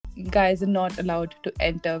guys are not allowed to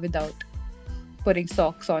enter without putting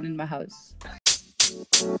socks on in my house.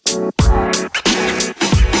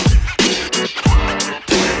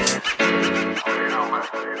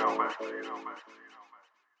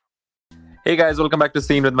 Hey guys, welcome back to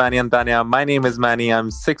Scene with Manny and Tanya. My name is Manny. I'm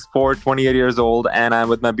 6'4", 28 years old, and I'm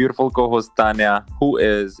with my beautiful co-host Tanya, who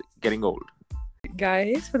is getting old.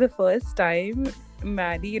 Guys, for the first time,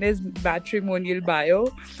 Manny in his matrimonial bio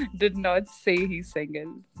did not say he's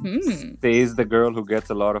single. Says the girl who gets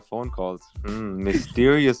a lot of phone calls.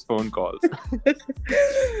 Mysterious phone calls.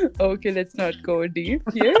 Okay, let's not go deep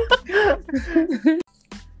here.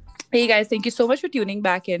 Hey guys, thank you so much for tuning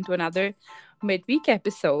back into another midweek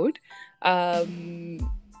episode.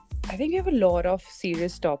 I think we have a lot of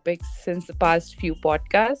serious topics since the past few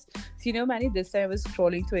podcasts. So, Manny, this time I was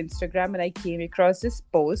scrolling through Instagram and I came across this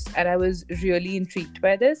post and I was really intrigued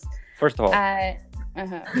by this. First of all,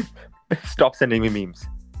 stop sending me memes.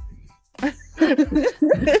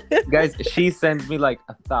 Guys, she sends me like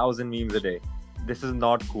 1,000 memes a day. This is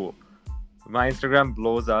not cool. My Instagram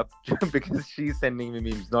blows up because she's sending me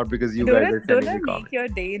memes, not because you guys are sending me comments. Don't I make your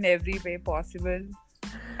day in every way possible?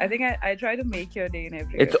 I think I try to make your day in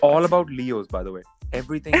every way. It's all about Leos, by the way.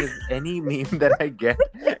 Everything is, any meme that I get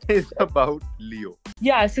is about Leo.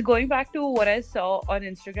 Yeah, so going back to what I saw on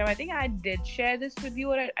Instagram, I think I did share this with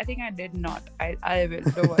you, or I think I did not. I will,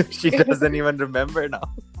 don't worry. She doesn't even remember now.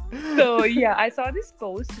 So, yeah, I saw this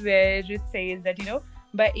post where it says that,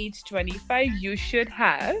 by age 25, you should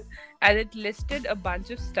have, and it listed a bunch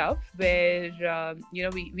of stuff where,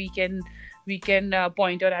 we can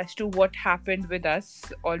point out as to what happened with us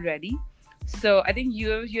already. So I think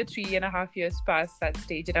you're 3.5 years past that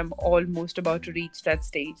stage, and I'm almost about to reach that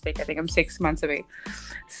stage. Like, I think I'm 6 months away.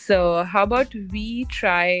 So how about we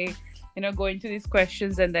try, going through these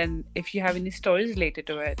questions, and then if you have any stories related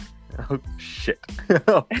to it. Oh, shit.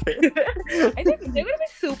 Okay. I think they're going to be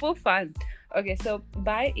super fun. Okay, so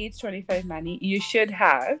by age 25, Manny, you should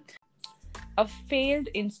have a failed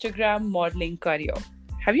Instagram modeling career.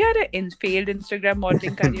 Have you had a failed Instagram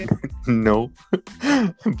modeling career? No,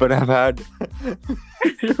 but I've had.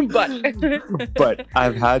 But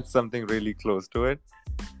I've had something really close to it.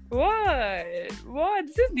 What?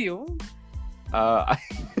 This is new.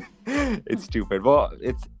 It's stupid. Well,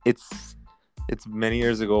 it's many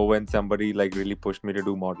years ago when somebody like really pushed me to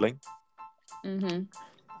do modeling. Mm-hmm.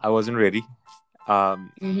 I wasn't ready,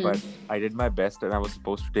 but I did my best, and I was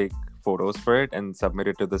supposed to take photos for it and submit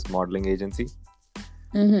it to this modeling agency.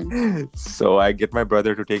 Mm-hmm. So I get my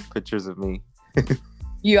brother to take pictures of me.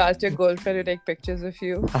 You asked your girlfriend to take pictures of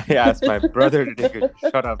you. I asked my brother to take it.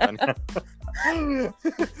 Shut up, Anya.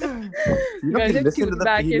 You guys have tuned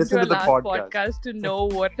back into our last podcast to know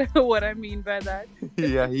what I mean by that.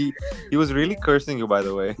 Yeah, he was really cursing you, by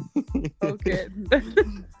the way. Okay.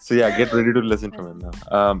 So yeah, get ready to listen from him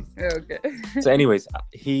now. Okay. So anyways,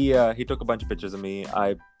 he took a bunch of pictures of me.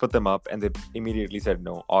 I put them up, and they immediately said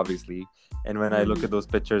no, obviously. And when I look at those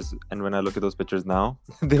pictures, now,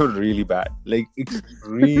 they were really bad, like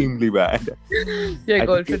extremely bad. Your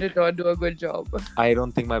girlfriend did not do a good job. I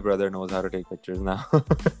don't think my brother knows how to take pictures now.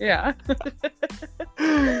 Yeah.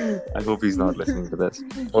 I hope he's not listening to this.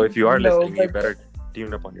 Or if you are listening, you better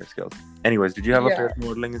tune up on your skills. Anyways, did you have a fair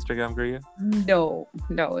modeling Instagram career? No.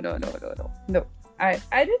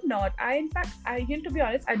 I did not. To be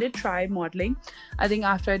honest, I did try modeling. I think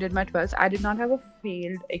after I did my 12th, I did not have a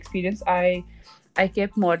failed experience. I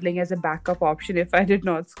kept modeling as a backup option if I did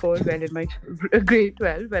not score well in my grade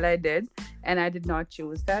 12. Well, I did, and I did not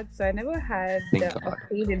choose that. So I never had a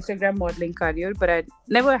failed Instagram modeling career, but I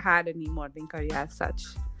never had any modeling career as such.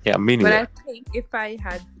 Yeah, me neither. But I think if I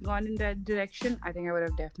had gone in that direction, I think I would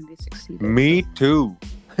have definitely succeeded. Me too.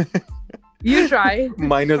 You tried.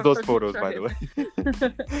 Minus those photos, by the way.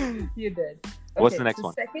 You did. Okay, what's the next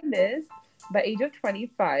one? Second is, by age of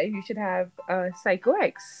 25, you should have a psycho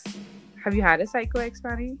ex. Have you had a psycho ex,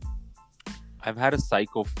 Manny? I've had a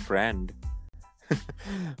psycho friend.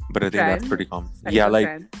 But I think that's pretty common.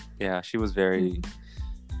 Psycho she was very...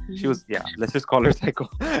 She was, let's just call her psycho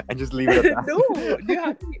and just leave it at that.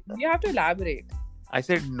 No, you have to elaborate. I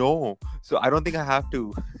said no, so I don't think I have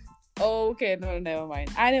to. Oh, okay, no, never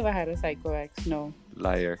mind. I never had a psycho ex, no.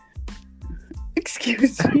 Liar.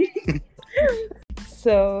 Excuse me.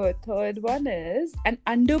 So, third one is an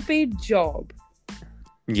underpaid job.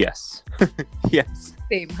 Yes. Yes.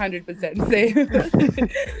 Same, 100% same.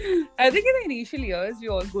 I think in the initial years, we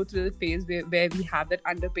all go through the phase where we have that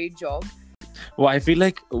underpaid job. Well, I feel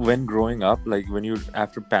like when growing up, like when you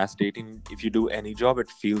after past 18, if you do any job, it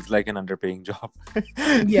feels like an underpaying job.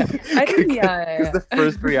 Yeah, I think Because the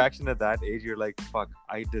first reaction at that age, you're like, fuck,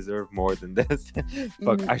 I deserve more than this.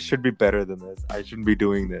 Fuck, I should be better than this. I shouldn't be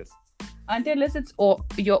doing this. Unless it's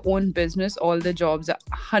your own business, all the jobs are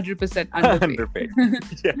 100% underpaid.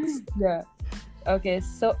 Underpaid. Yes. Yeah. Okay,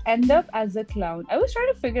 so end up as a clown. I was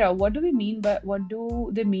trying to figure out what do they mean by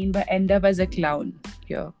end up as a clown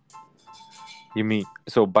here? You mean,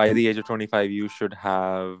 so by the age of 25, you should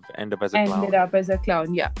have end up as a clown. Ended up as a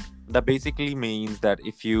clown, yeah. That basically means that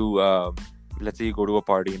if you, let's say you go to a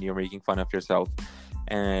party and you're making fun of yourself,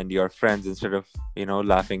 and your friends, instead of,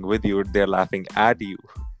 laughing with you, they're laughing at you.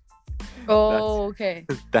 Oh, okay.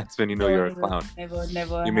 That's when you know you're a clown. Never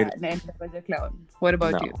You had an end up as a clown. What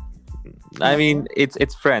about you? I mean,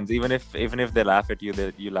 it's friends. Even if they laugh at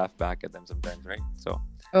you, you laugh back at them sometimes, right? So.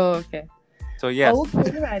 Oh, okay. So yes.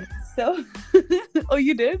 Okay, right. So, oh,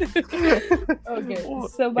 you did? Okay.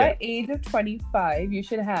 So by age of 25, you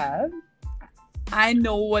should have. I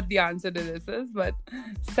know what the answer to this is, but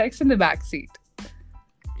sex in the backseat.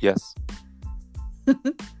 Yes. Do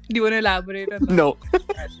you want to elaborate on that? No.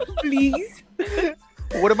 Please.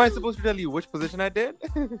 What am I supposed to tell you? Which position I did?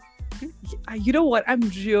 You know what? I'm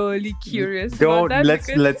really curious about that.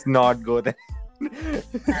 Let's not go there.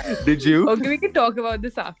 Did you? Okay, we can talk about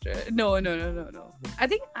this after. No. I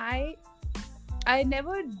think I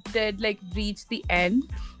never did reach the end.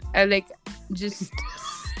 I just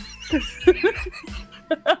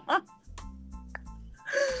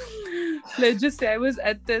let's just say I was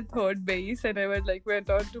at the third base and I went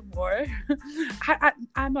on to more.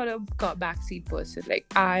 I'm not a backseat person.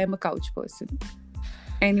 I am a couch person.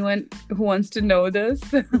 Anyone who wants to know this,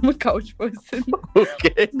 I'm a couch person.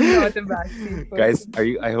 Okay. Not a backseat person.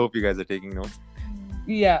 Guys, I hope you guys are taking notes.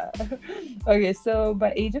 Yeah. Okay, so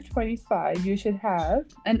by age of 25, you should have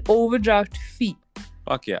an overdraft fee.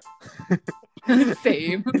 Fuck yeah.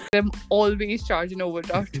 Same. I'm always charging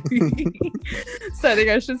overdraft fee. So I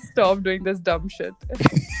think I should stop doing this dumb shit.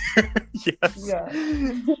 Yes. Yeah.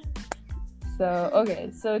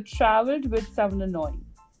 So traveled with someone annoying.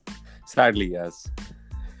 Sadly, yes.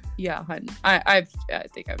 Yeah, hun. I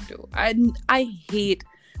think I do. I hate.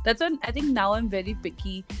 That's when I think now I'm very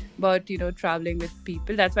picky about traveling with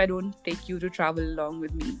people. That's why I don't take you to travel along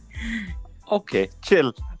with me. Okay,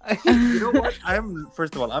 chill. You know what?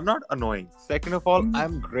 First of all, I'm not annoying. Second of all,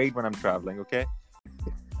 I'm great when I'm traveling. Okay.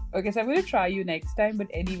 Okay, so I'm going to try you next time. But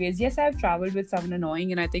anyways, yes, I've traveled with someone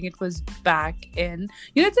annoying, and I think it was back in.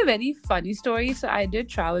 It's a very funny story. So I did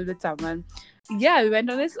travel with someone. Yeah, we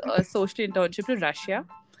went on this social internship to Russia.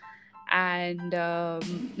 And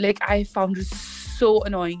I found her so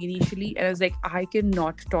annoying initially, and I was like, I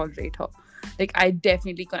cannot tolerate her. I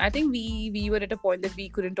definitely couldn't. I think we were at a point that we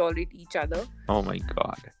couldn't tolerate each other. Oh my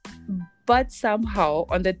god! But somehow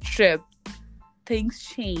on the trip, things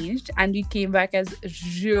changed, and we came back as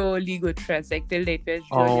really good friends. Till date, we're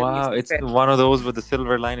really wow! It's friends. One of those with the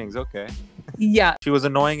silver linings. Okay. Yeah. She was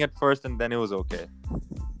annoying at first, and then it was okay.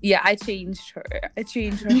 Yeah, I changed her. I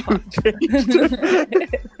changed her heart.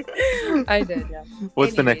 I did, yeah.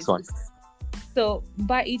 What's the next one? So,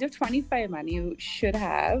 by age of 25, man, you should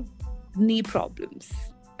have knee problems.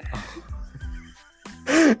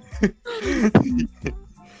 I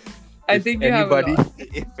think you have a lot.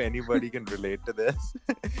 If anybody can relate to this,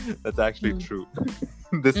 that's actually true.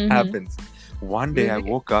 This happens. One day I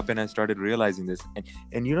woke up and I started realizing this.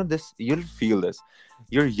 And this, you'll feel this.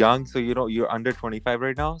 You're young, so you're under 25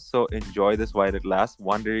 right now. So enjoy this while it lasts.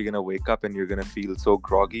 One day you're gonna wake up and you're gonna feel so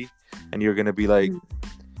groggy, and you're gonna be like,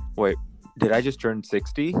 "Wait, did I just turn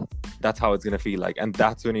 60?" That's how it's gonna feel like, and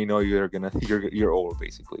that's when you're old,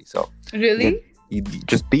 basically. So really, you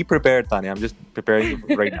just be prepared, Tanya. I'm just preparing you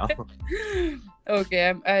right now.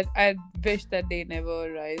 Okay, I wish that day never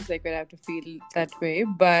arrives. When I have to feel that way,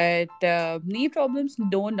 but knee problems,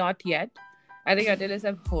 no, not yet. I think until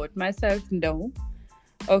I've hurt myself, no.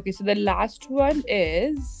 Okay, so the last one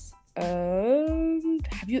is,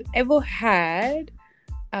 have you ever had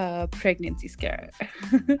a pregnancy scare?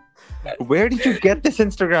 Where did you get this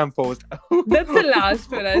Instagram post? That's the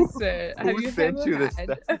last one, I swear. Who sent you this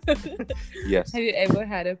stuff? Yes. Have you ever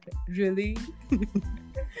had really?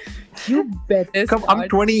 You better Come, I'm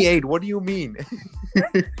 28. What do you mean?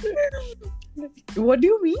 What do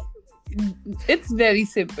you mean? It's very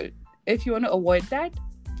simple. If you want to avoid that,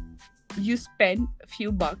 you spend a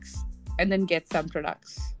few bucks and then get some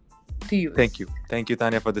products to use. Thank you,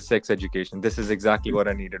 Tanya, for the sex education. This is exactly what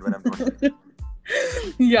I needed when I'm 20.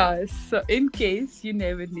 Yeah, so in case you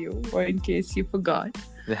never knew or in case you forgot.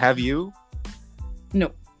 Have you?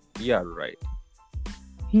 No. Yeah, right.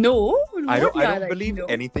 No, I what don't like, believe no?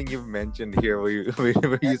 anything you've mentioned here where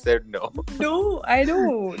you said no. No, I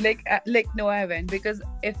know. Like no, I haven't, because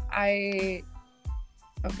if I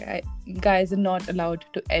okay, guys are not allowed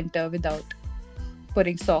to enter without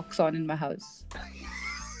putting socks on in my house.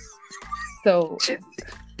 So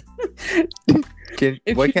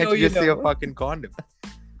if Why you can't know, you you just say a know. fucking condom?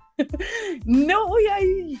 No, yeah,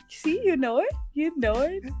 see, you know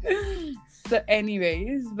it. So,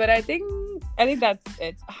 anyways, but I think that's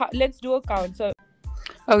it. Let's do a count. So,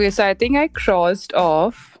 okay, so I think I crossed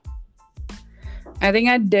off. I think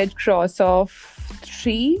I did cross off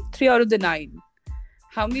three out of the 9.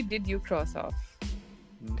 How many did you cross off?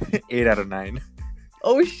 8 out of 9.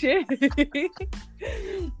 Oh shit!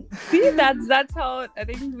 See, that's how I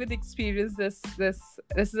think with experience, this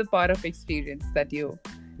is a part of experience that you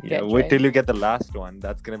Yeah, get, wait right? till you get the last one.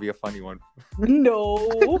 That's gonna be a funny one. No.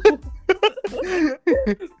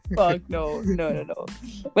 Fuck no.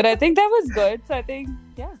 But I think that was good. So I think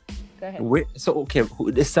go ahead. Wait, so okay,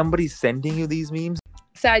 is somebody sending you these memes?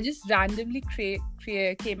 So I just randomly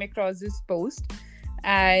came across this post,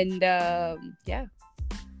 and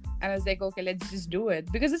and I was like, okay, let's just do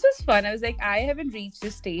it, because this was fun. I was like, I haven't reached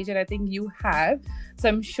this stage, and I think you have, so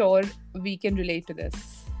I'm sure we can relate to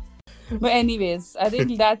this. But anyways, I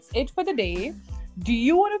think that's it for the day. Do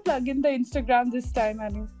you want to plug in the Instagram this time,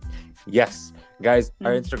 Anu? Yes, guys,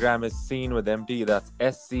 our Instagram is Scene with Empty. That's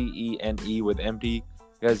SCENE with Empty.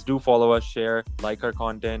 Guys, do follow us, share, like our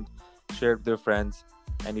content, share it with your friends,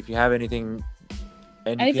 and if you have anything,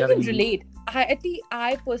 And if you can relate,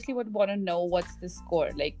 I personally would want to know what's the score.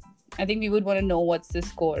 Like, I think we would want to know what's the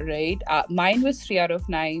score, right? Mine was 3 out of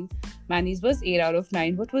 9. Manny's was 8 out of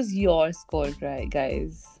 9. What was your score, right,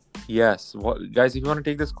 guys? Yes, guys, if you want to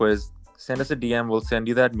take this quiz, send us a DM. We'll send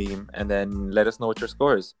you that meme, and then let us know what your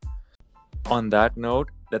score is. On that note,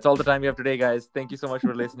 that's all the time we have today, guys. Thank you so much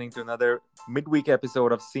for listening to another midweek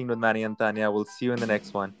episode of Scene with Manny and Tanya. We'll see you in the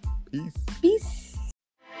next one. Peace.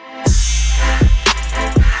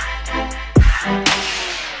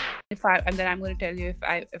 And then I'm going to tell you if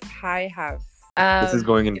I have. This is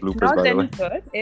going in bloopers, by the way. Good.